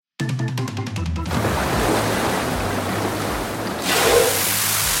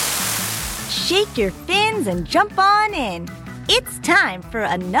shake your fins and jump on in. It's time for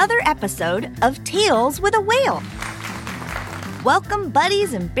another episode of Tales with a Whale. Welcome,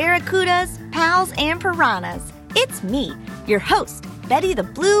 buddies and barracudas, pals and piranhas. It's me, your host, Betty the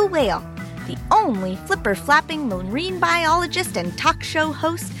Blue Whale, the only flipper-flapping marine biologist and talk show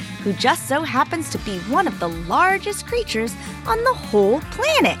host who just so happens to be one of the largest creatures on the whole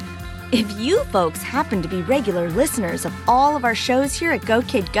planet. If you folks happen to be regular listeners of all of our shows here at Go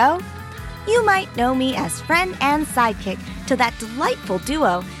Kid Go, you might know me as friend and sidekick to that delightful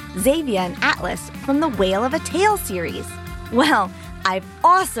duo, Xavier and Atlas, from the Whale of a Tale series. Well, I've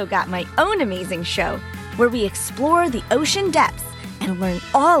also got my own amazing show where we explore the ocean depths and learn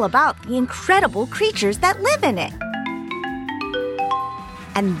all about the incredible creatures that live in it.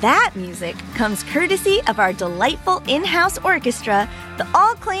 And that music comes courtesy of our delightful in-house orchestra, the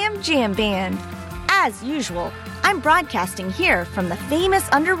All Clam Jam Band. As usual, I'm broadcasting here from the famous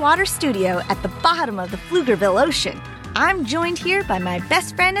underwater studio at the bottom of the Pflugerville Ocean. I'm joined here by my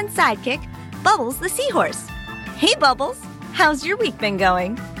best friend and sidekick, Bubbles the Seahorse. Hey, Bubbles, how's your week been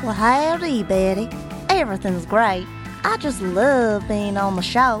going? Well, howdy, Betty. Everything's great. I just love being on the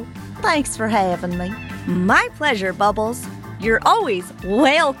show. Thanks for having me. My pleasure, Bubbles. You're always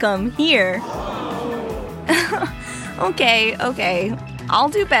welcome here. Okay. I'll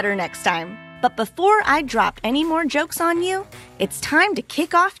do better next time. But before I drop any more jokes on you, it's time to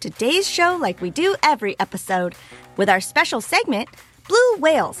kick off today's show like we do every episode with our special segment, Blue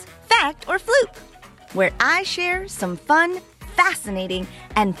Whales, Fact or Fluke, where I share some fun, fascinating,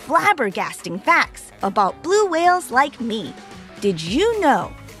 and flabbergasting facts about blue whales like me. Did you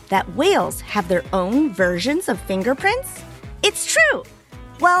know that whales have their own versions of fingerprints? It's true!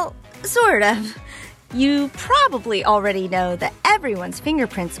 Well, sort of. You probably already know that everyone's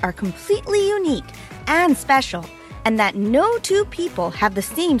fingerprints are completely unique and special, and that no two people have the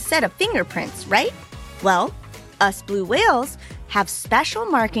same set of fingerprints, right? Well, us blue whales have special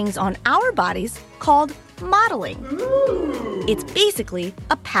markings on our bodies called mottling. Ooh. It's basically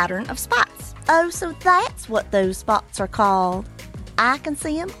a pattern of spots. Oh, so that's what those spots are called. I can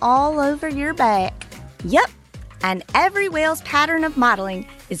see them all over your back. Yep. And every whale's pattern of mottling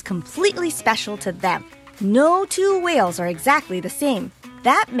is completely special to them. No two whales are exactly the same.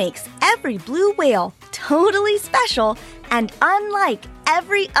 That makes every blue whale totally special and unlike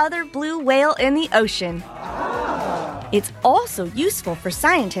every other blue whale in the ocean. It's also useful for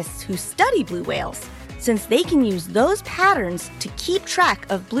scientists who study blue whales, since they can use those patterns to keep track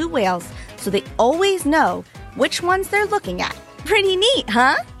of blue whales so they always know which ones they're looking at. Pretty neat,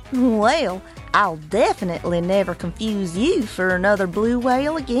 huh? Well, I'll definitely never confuse you for another blue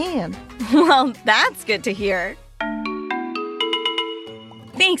whale again. Well, that's good to hear.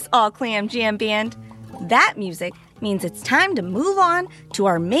 Thanks, All Clam Jam Band. That music means it's time to move on to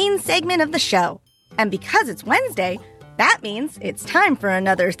our main segment of the show. And because it's Wednesday, that means it's time for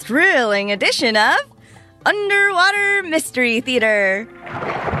another thrilling edition of Underwater Mystery Theater.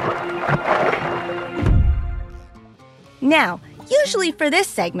 Now, usually for this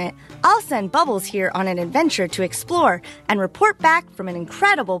segment, I'll send Bubbles here on an adventure to explore and report back from an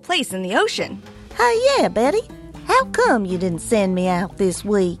incredible place in the ocean. Hey, yeah, Betty. How come you didn't send me out this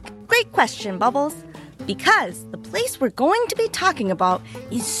week? Great question, Bubbles. Because the place we're going to be talking about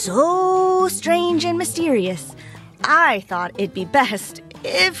is so strange and mysterious, I thought it'd be best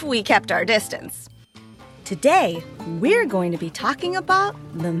if we kept our distance. Today, we're going to be talking about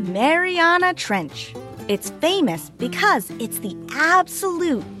the Mariana Trench. It's famous because it's the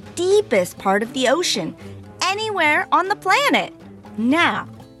absolute deepest part of the ocean anywhere on the planet. Now,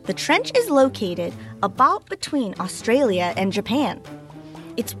 the trench is located about between Australia and Japan.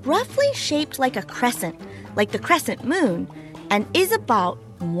 It's roughly shaped like a crescent, like the crescent moon, and is about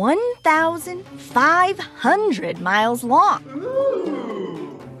 1,500 miles long.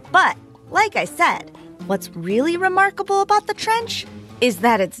 Ooh. But, like I said, what's really remarkable about the trench is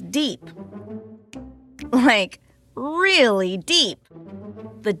that it's deep. Like, really deep.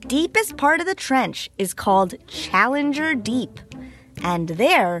 The deepest part of the trench is called Challenger Deep, and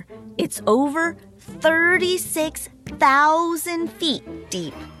there it's over 36,000 feet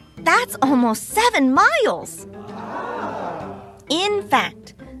deep. That's almost 7 miles. In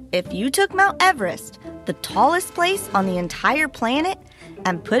fact, if you took Mount Everest, the tallest place on the entire planet,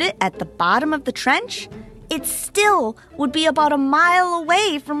 and put it at the bottom of the trench, it still would be about a mile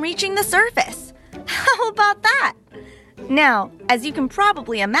away from reaching the surface. How about that? Now, as you can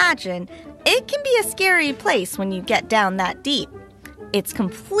probably imagine, it can be a scary place when you get down that deep. It's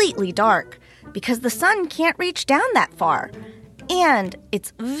completely dark because the sun can't reach down that far. And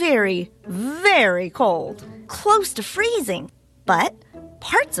it's very, very cold, close to freezing. But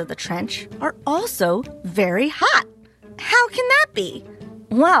parts of the trench are also very hot. How can that be?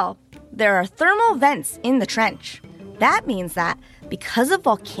 Well, there are thermal vents in the trench. That means that because of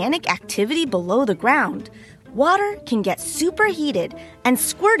volcanic activity below the ground, water can get superheated and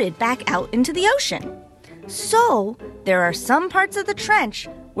squirted back out into the ocean. So, there are some parts of the trench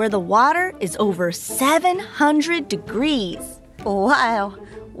where the water is over 700 degrees. Wow.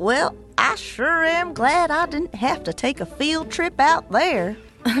 Well, I sure am glad I didn't have to take a field trip out there.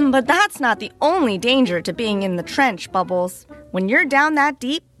 But that's not the only danger to being in the trench, Bubbles. When you're down that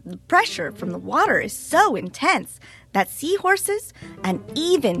deep, the pressure from the water is so intense that seahorses and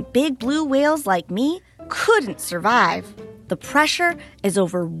even big blue whales like me couldn't survive. The pressure is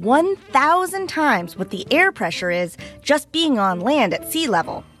over 1,000 times what the air pressure is just being on land at sea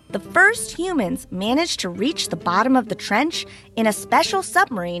level. The first humans managed to reach the bottom of the trench in a special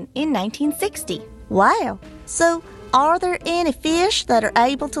submarine in 1960. Wow. So, are there any fish that are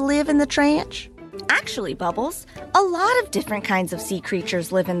able to live in the trench? Actually, Bubbles, a lot of different kinds of sea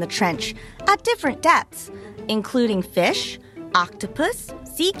creatures live in the trench at different depths, including fish, octopus,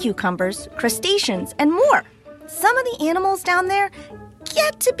 sea cucumbers, crustaceans, and more. Some of the animals down there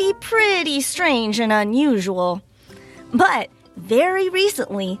get to be pretty strange and unusual. But very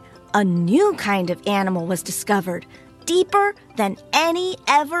recently, a new kind of animal was discovered, deeper than any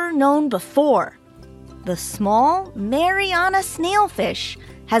ever known before. The small Mariana snailfish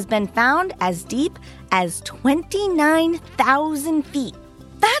has been found as deep as 29,000 feet.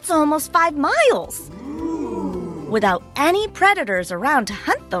 That's almost 5 miles. Without any predators around to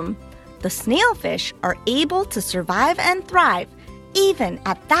hunt them, the snailfish are able to survive and thrive even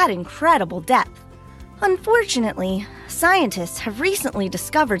at that incredible depth. Unfortunately, scientists have recently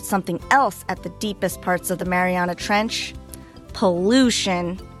discovered something else at the deepest parts of the Mariana Trench: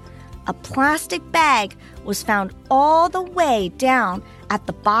 pollution. A plastic bag was found all the way down at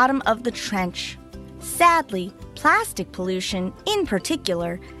the bottom of the trench. Sadly, plastic pollution, in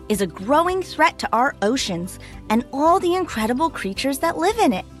particular, is a growing threat to our oceans and all the incredible creatures that live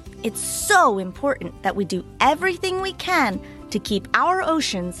in it. It's so important that we do everything we can to keep our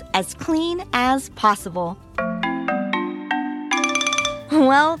oceans as clean as possible.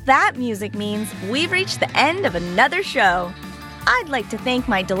 Well, that music means we've reached the end of another show. I'd like to thank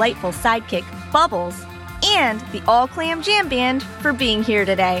my delightful sidekick, Bubbles, and the All Clam Jam Band for being here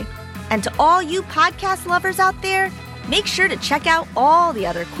today. And to all you podcast lovers out there, make sure to check out all the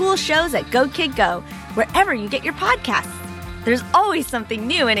other cool shows at Go Kid Go, wherever you get your podcasts. There's always something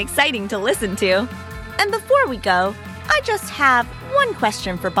new and exciting to listen to. And before we go, I just have one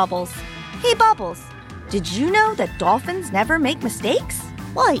question for Bubbles. Hey, Bubbles, did you know that dolphins never make mistakes?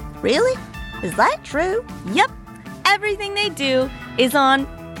 Wait, really? Is that true? Yep. Everything they do is on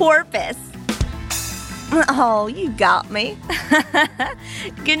purpose. Oh, you got me.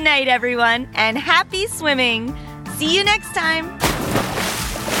 Good night, everyone, and happy swimming. See you next time.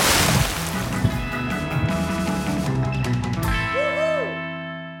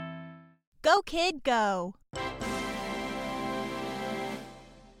 Go, kid, go.